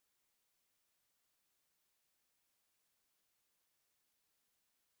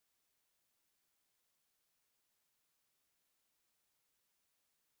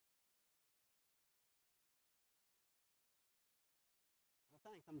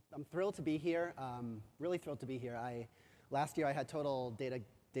Thanks. I'm thrilled to be here. Really thrilled to be here. Last year I had total Data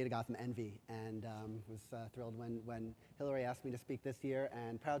Gotham envy, and was thrilled when Hillary asked me to speak this year,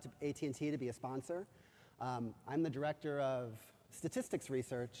 and proud to AT&T to be a sponsor. I'm the director of statistics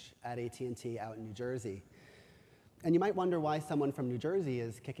research at AT&T out in New Jersey. And you might wonder why someone from New Jersey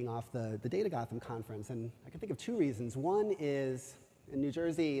is kicking off the Data Gotham conference, and I can think of two reasons. One is, in New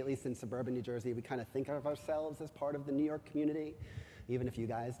Jersey, at least in suburban New Jersey, we kind of think of ourselves as part of the New York community, even if you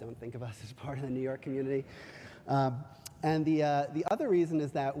guys don't think of us as part of the New York community. And the other reason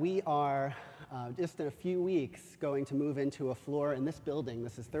is that we are, just in a few weeks, going to move into a floor in this building.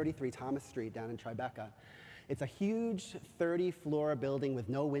 This is 33 Thomas Street down in Tribeca. It's a huge 30-floor building with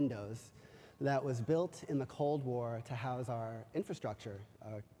no windows that was built in the Cold War to house our infrastructure,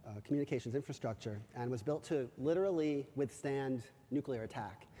 communications infrastructure, and was built to literally withstand nuclear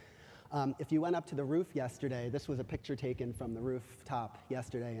attack. If you went up to the roof yesterday, this was a picture taken from the rooftop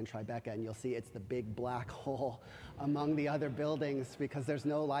yesterday in Tribeca, and you'll see it's the big black hole among the other buildings because there's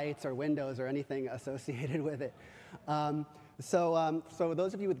no lights or windows or anything associated with it. So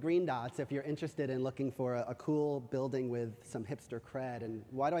those of you with green dots, if you're interested in looking for a cool building with some hipster cred, and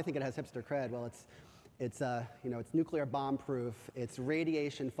why do I think it has hipster cred? Well, it's nuclear bomb proof, it's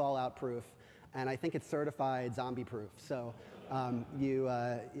radiation fallout proof, and I think it's certified zombie proof. So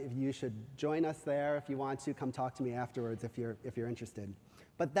you should join us there if you want to. Come talk to me afterwards if you're interested.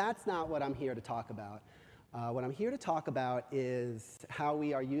 But that's not what I'm here to talk about. What I'm here to talk about is how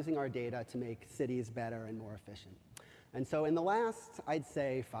we are using our data to make cities better and more efficient. And so in the last, I'd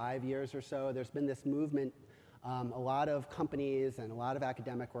say, 5 years or so, there's been this movement, a lot of companies and a lot of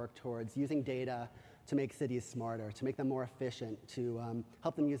academic work towards using data to make cities smarter, to make them more efficient, to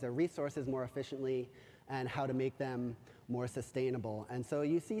help them use their resources more efficiently, and how to make them more sustainable. And so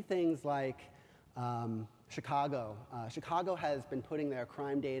you see things like Chicago. Chicago has been putting their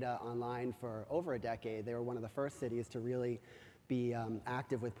crime data online for over a decade. They were one of the first cities to really be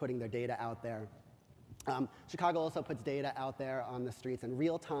active with putting their data out there. Chicago also puts data out there on the streets in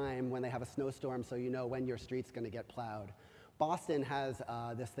real time when they have a snowstorm, so you know when your street's going to get plowed. Boston has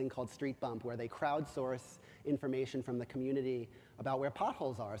this thing called Street Bump, where they crowdsource information from the community about where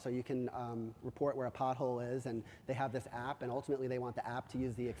potholes are. So you can report where a pothole is, and they have this app, and ultimately they want the app to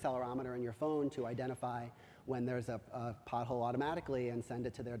use the accelerometer in your phone to identify when there's a pothole automatically and send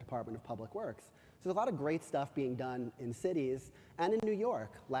it to their Department of Public Works. So there's a lot of great stuff being done in cities and in New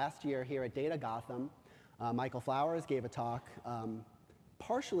York. Last year here at Data Gotham, Michael Flowers gave a talk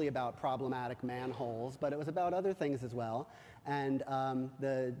partially about problematic manholes, but it was about other things as well. And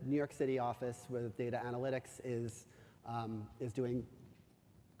the New York City office with data analytics is doing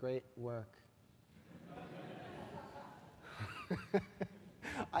great work.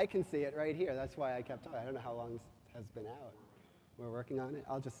 I can see it right here. That's why I kept talking. I don't know how long this has been out. We're working on it.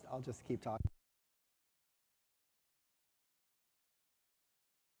 I'll just keep talking.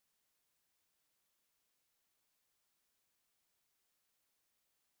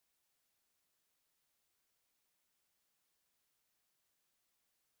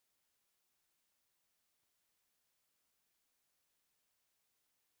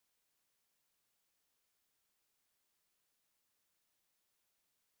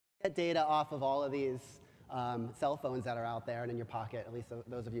 Get data off of all of these cell phones that are out there and in your pocket, at least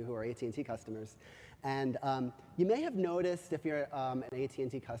those of you who are AT&T customers. And you may have noticed, if you're an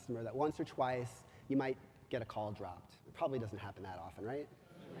AT&T customer, that once or twice you might get a call dropped. It probably doesn't happen that often, right?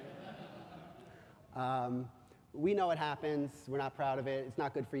 We know it happens. We're not proud of it. It's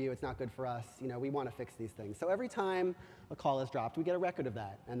not good for you. It's not good for us. You know, we want to fix these things. So every time a call is dropped, we get a record of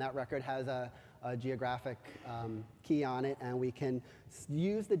that. And that record has a geographic key on it, and we can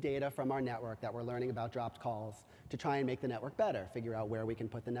use the data from our network that we're learning about dropped calls to try and make the network better, figure out where we can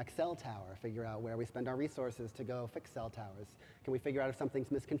put the next cell tower, figure out where we spend our resources to go fix cell towers. Can we figure out if something's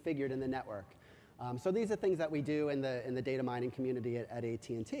misconfigured in the network? So these are things that we do in the data mining community at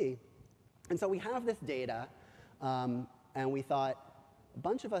AT&T. And so we have this data, and we thought, a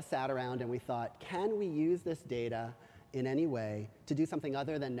bunch of us sat around and we thought, can we use this data in any way to do something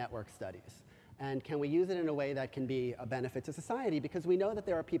other than network studies? And can we use it in a way that can be a benefit to society? Because we know that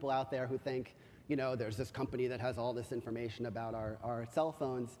there are people out there who think, you know, there's this company that has all this information about our cell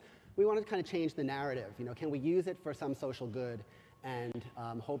phones. We want to kind of change the narrative. You know, can we use it for some social good and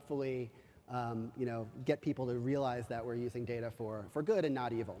hopefully, you know, get people to realize that we're using data for good and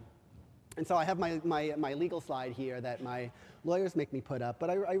not evil? And so I have my legal slide here that my lawyers make me put up, but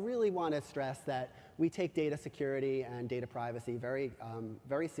I really want to stress that we take data security and data privacy very,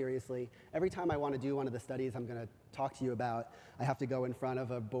 very seriously. Every time I want to do one of the studies I'm going to talk to you about, I have to go in front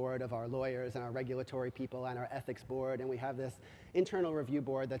of a board of our lawyers and our regulatory people and our ethics board, and we have this internal review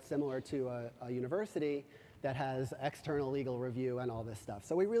board that's similar to a university that has external legal review and all this stuff.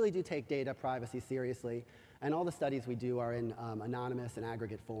 So we really do take data privacy seriously, and all the studies we do are in anonymous and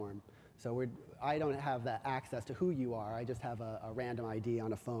aggregate form. So I don't have that access to who you are. I just have a random ID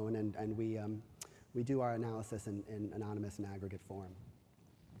on a phone, and we do our analysis in anonymous and aggregate form.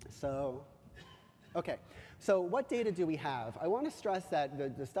 So, okay. So what data do we have? I want to stress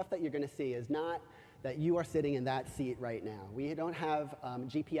that the stuff that you're going to see is not that you are sitting in that seat right now. We don't have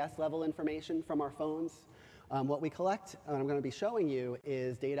GPS level information from our phones. What we collect, and I'm going to be showing you,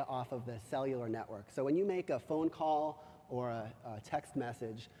 is data off of the cellular network. So when you make a phone call or a text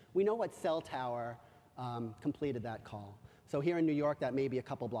message, we know what cell tower completed that call. So here in New York, that may be a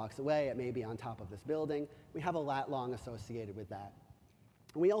couple blocks away. It may be on top of this building. We have a lat long associated with that.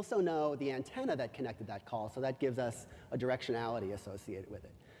 We also know the antenna that connected that call, so that gives us a directionality associated with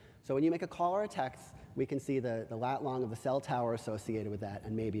it. So when you make a call or a text, we can see the lat long of the cell tower associated with that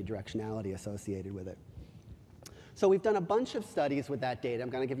and maybe a directionality associated with it. So we've done a bunch of studies with that data. I'm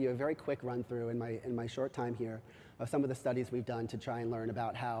going to give you a very quick run through in my short time here of some of the studies we've done to try and learn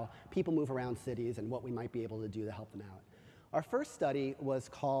about how people move around cities and what we might be able to do to help them out. Our first study was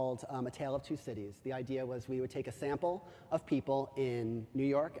called A Tale of Two Cities. The idea was we would take a sample of people in New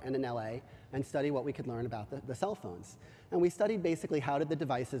York and in LA and study what we could learn about the cell phones. And we studied basically how did the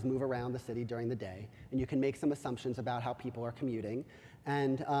devices move around the city during the day. And you can make some assumptions about how people are commuting.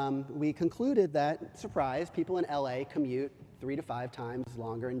 And we concluded that, surprise, people in LA commute 3 to 5 times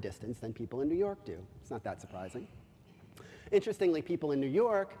longer in distance than people in New York do. It's not that surprising. Interestingly, people in New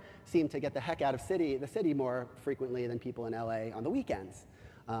York seem to get the heck out of the city more frequently than people in LA on the weekends.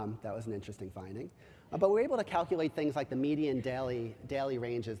 That was an interesting finding. But we were able to calculate things like the median daily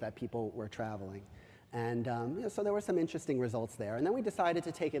ranges that people were traveling. And so there were some interesting results there. And then we decided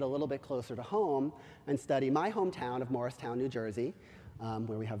to take it a little bit closer to home and study my hometown of Morristown, New Jersey,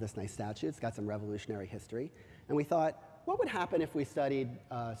 where we have this nice statue. It's got some revolutionary history. And we thought, what would happen if we studied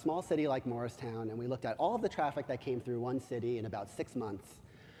a small city like Morristown and we looked at all of the traffic that came through one city in about 6 months?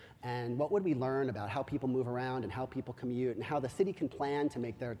 And what would we learn about how people move around and how people commute and how the city can plan to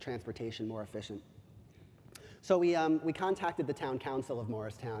make their transportation more efficient? So we contacted the town council of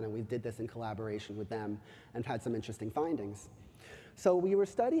Morristown, and we did this in collaboration with them and had some interesting findings. So we were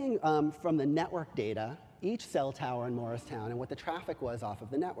studying from the network data each cell tower in Morristown and what the traffic was off of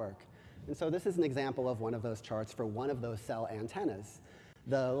the network. And so this is an example of one of those charts for one of those cell antennas.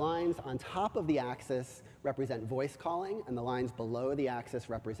 The lines on top of the axis represent voice calling, and the lines below the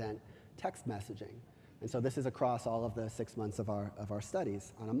axis represent text messaging. And so this is across all of the 6 months of our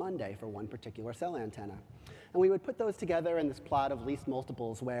studies on a Monday for one particular cell antenna. And we would put those together in this plot of least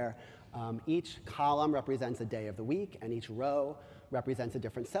multiples where each column represents a day of the week, and each row represents a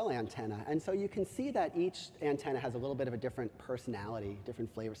different cell antenna. And so you can see that each antenna has a little bit of a different personality,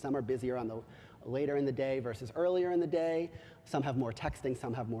 different flavor. Some are busier on the later in the day versus earlier in the day. Some have more texting,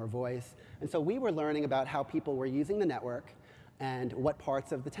 some have more voice. And so we were learning about how people were using the network and what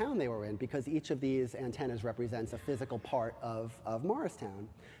parts of the town they were in, because each of these antennas represents a physical part of Morristown.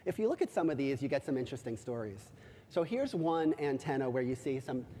 If you look at some of these, you get some interesting stories. So here's one antenna where you see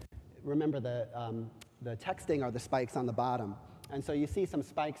some, remember the texting are the spikes on the bottom. And so you see some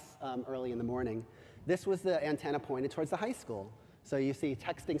spikes early in the morning. This was the antenna pointed towards the high school. So you see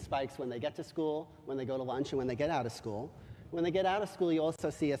texting spikes when they get to school, when they go to lunch, and when they get out of school. When they get out of school, you also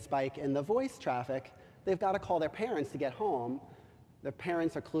see a spike in the voice traffic. They've got to call their parents to get home. Their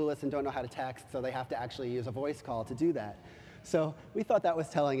parents are clueless and don't know how to text, so they have to actually use a voice call to do that. So we thought that was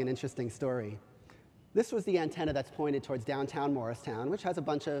telling an interesting story. This was the antenna that's pointed towards downtown Morristown, which has a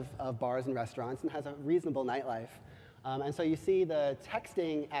bunch of bars and restaurants and has a reasonable nightlife. And so you see the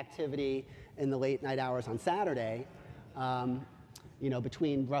texting activity in the late night hours on Saturday,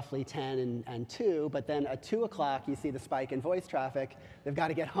 between roughly 10 and 2, but then at 2 o'clock you see the spike in voice traffic. They've got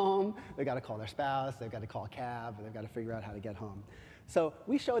to get home, they've got to call their spouse, they've got to call a cab, they've got to figure out how to get home. So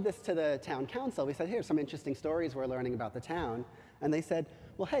we showed this to the town council. We said, here's some interesting stories we're learning about the town. And they said,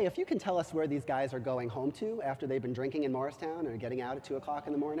 well, hey, if you can tell us where these guys are going home to after they've been drinking in Morristown and are getting out at 2 o'clock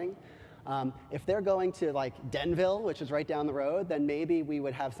in the morning, if they're going to like Denville, which is right down the road, then maybe we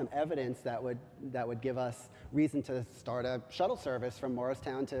would have some evidence that would give us reason to start a shuttle service from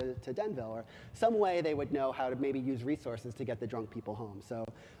Morristown to Denville, or some way they would know how to maybe use resources to get the drunk people home. So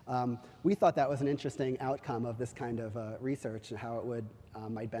we thought that was an interesting outcome of this kind of research and how it would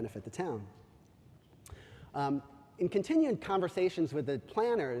might benefit the town. In continuing conversations with the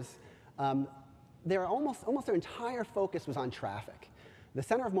planners, almost their entire focus was on traffic. The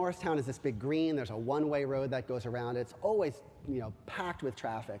center of Morristown is this big green. There's a one-way road that goes around it. It's always packed with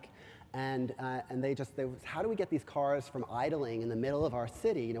traffic. And how do we get these cars from idling in the middle of our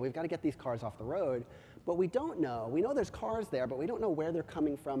city? We've got to get these cars off the road. But we don't know. We know there's cars there, but we don't know where they're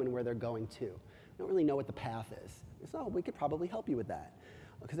coming from and where they're going to. We don't really know what the path is. So we could probably help you with that.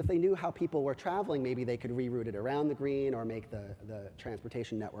 Because if they knew how people were traveling, maybe they could reroute it around the green or make the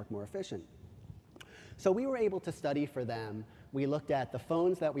transportation network more efficient. So we were able to study for them. We looked at the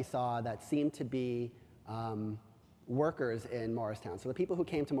phones that we saw that seemed to be workers in Morristown. So the people who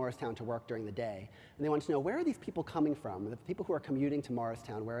came to Morristown to work during the day. And they wanted to know, where are these people coming from? The people who are commuting to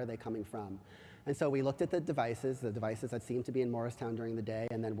Morristown, where are they coming from? And so we looked at the devices that seemed to be in Morristown during the day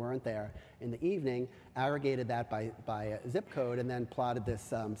and then weren't there in the evening, aggregated that by zip code, and then plotted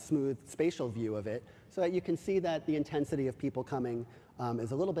this smooth spatial view of it so that you can see that the intensity of people coming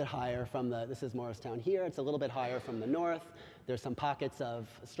is a little bit higher from this is Morristown here. It's a little bit higher from the north. There's some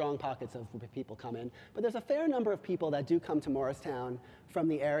strong pockets of people come in. But there's a fair number of people that do come to Morristown from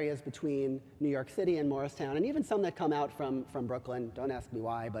the areas between New York City and Morristown, and even some that come out from Brooklyn. Don't ask me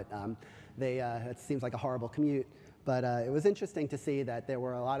why, but it seems like a horrible commute. But it was interesting to see that there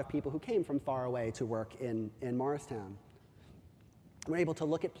were a lot of people who came from far away to work in Morristown. We're able to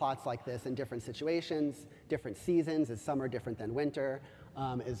look at plots like this in different situations, different seasons. Is summer different than winter?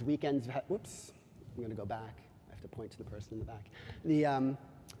 Is weekends, whoops, I'm going to go back. I have to point to the person in the back.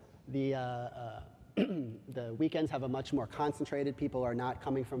 The weekends have a much more concentrated. People are not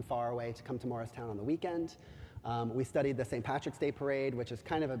coming from far away to come to Morristown on the weekend. We studied the St. Patrick's Day Parade, which is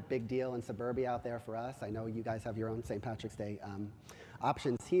kind of a big deal in suburbia out there for us. I know you guys have your own St. Patrick's Day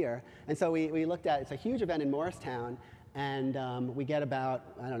options here. And so we looked at, it's a huge event in Morristown, and we get about,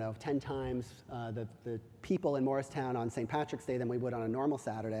 10 times the people in Morristown on St. Patrick's Day than we would on a normal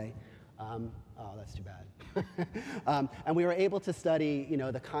Saturday. Oh, that's too bad. And we were able to study,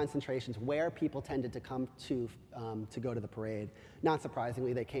 the concentrations, where people tended to come to go to the parade. Not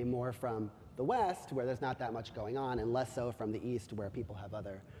surprisingly, they came more from the west, where there's not that much going on, and less so from the east, where people have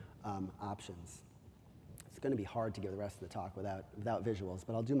other options. It's going to be hard to give the rest of the talk without visuals,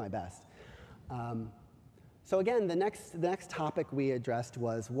 but I'll do my best. So again, the next topic we addressed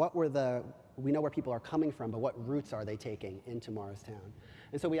was we know where people are coming from, but what routes are they taking into Morristown?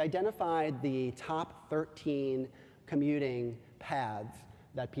 And so we identified the top 13 commuting paths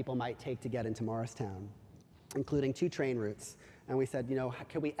that people might take to get into Morristown, including 2 train routes. And we said,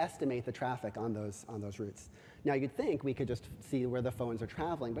 can we estimate the traffic on those routes? Now, you'd think we could just see where the phones are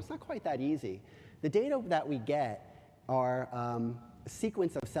traveling, but it's not quite that easy. The data that we get are a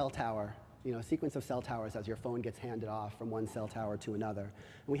sequence of cell towers as your phone gets handed off from one cell tower to another.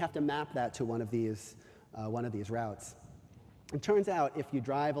 And we have to map that to one of these routes. It turns out if you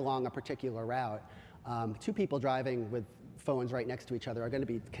drive along a particular route, 2 people driving with phones right next to each other are going to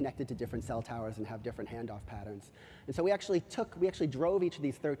be connected to different cell towers and have different handoff patterns. And so we actually drove each of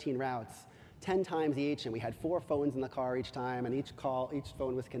these 13 routes 10 times each, and we had 4 phones in the car each time, and each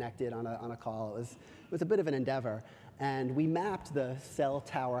phone was connected on a call. It was a bit of an endeavor. And we mapped the cell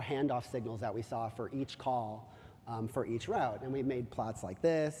tower handoff signals that we saw for each call for each route. And we made plots like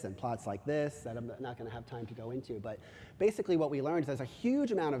this and plots like this that I'm not going to have time to go into. But basically what we learned is there's a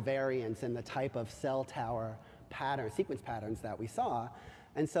huge amount of variance in the type of cell tower sequence patterns that we saw.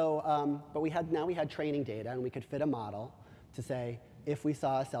 And so, but we had training data, and we could fit a model to say, if we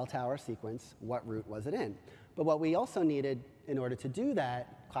saw a cell tower sequence, what route was it in? But what we also needed in order to do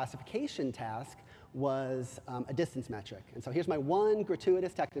that classification task was a distance metric. And so here's my one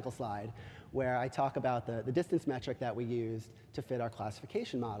gratuitous technical slide where I talk about the distance metric that we used to fit our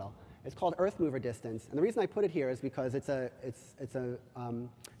classification model. It's called Earth mover distance. And the reason I put it here is because it's a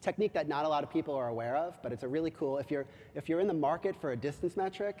technique that not a lot of people are aware of, but it's a really cool, if you're in the market for a distance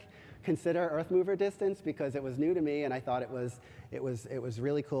metric, consider Earth mover distance, because it was new to me and I thought it was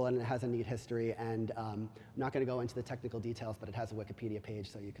really cool, and it has a neat history. And I'm not going to go into the technical details, but it has a Wikipedia page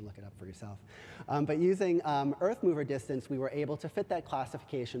so you can look it up for yourself. But using Earth mover distance, we were able to fit that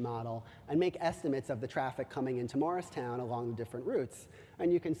classification model and make estimates of the traffic coming into Morristown along the different routes.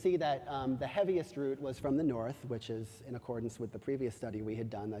 And you can see that the heaviest route was from the north, which is in accordance with the previous study we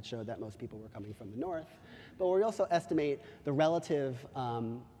had done that showed that most people were coming from the north. But we also estimate the relative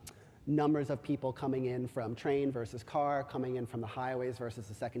numbers of people coming in from train versus car, coming in from the highways versus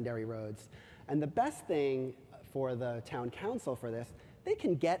the secondary roads. And the best thing for the town council for this, they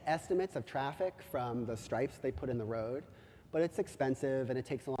can get estimates of traffic from the stripes they put in the road, but it's expensive and it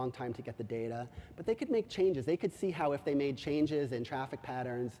takes a long time to get the data. But they could make changes. They could see how if they made changes in traffic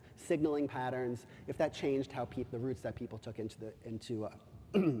patterns, signaling patterns, if that changed how the routes that people took into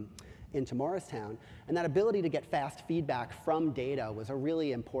Morristown. And that ability to get fast feedback from data was a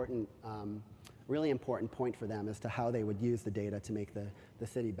really important point for them as to how they would use the data to make the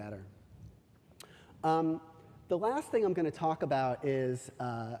city better. The last thing I'm going to talk about is,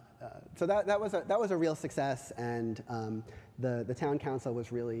 so that was a real success, and the town council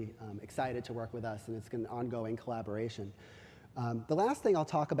was really excited to work with us, and it's an ongoing collaboration. The last thing I'll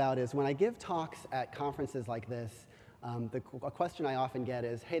talk about is when I give talks at conferences like this, a question I often get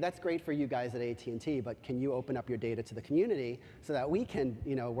is, hey, that's great for you guys at AT&T, but can you open up your data to the community so that we can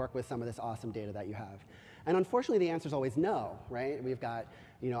work with some of this awesome data that you have? And unfortunately, the answer is always no, right? We've got,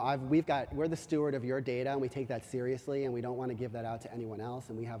 we're the steward of your data, and we take that seriously, and we don't want to give that out to anyone else,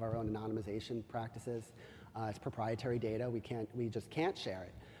 and we have our own anonymization practices. It's proprietary data. We just can't share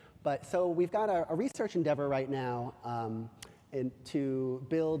it. But so we've got a research endeavor right now to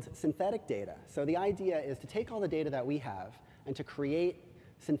build synthetic data. So the idea is to take all the data that we have and to create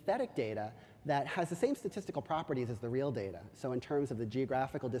synthetic data that has the same statistical properties as the real data. So in terms of the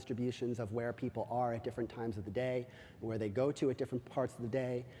geographical distributions of where people are at different times of the day, where they go to at different parts of the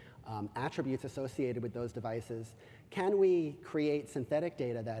day, attributes associated with those devices, can we create synthetic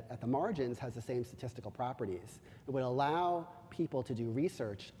data that at the margins has the same statistical properties? It would allow people to do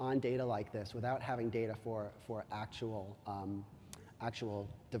research on data like this without having data for actual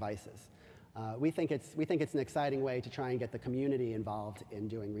devices. We think it's an exciting way to try and get the community involved in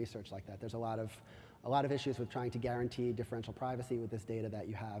doing research like that. There's a lot of issues with trying to guarantee differential privacy with this data that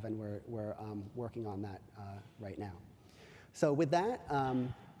you have, and we're working on that right now. So with that,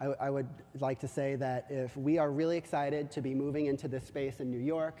 I would like to say that if we are really excited to be moving into this space in New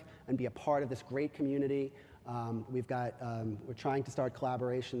York and be a part of this great community. We're trying to start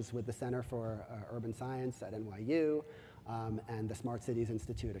collaborations with the Center for Urban Science at NYU and the Smart Cities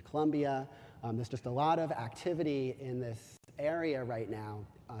Institute at Columbia. There's just a lot of activity in this area right now.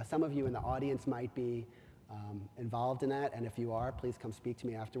 Some of you in the audience might be involved in that, and if you are, please come speak to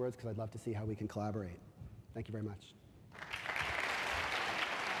me afterwards because I'd love to see how we can collaborate. Thank you very much.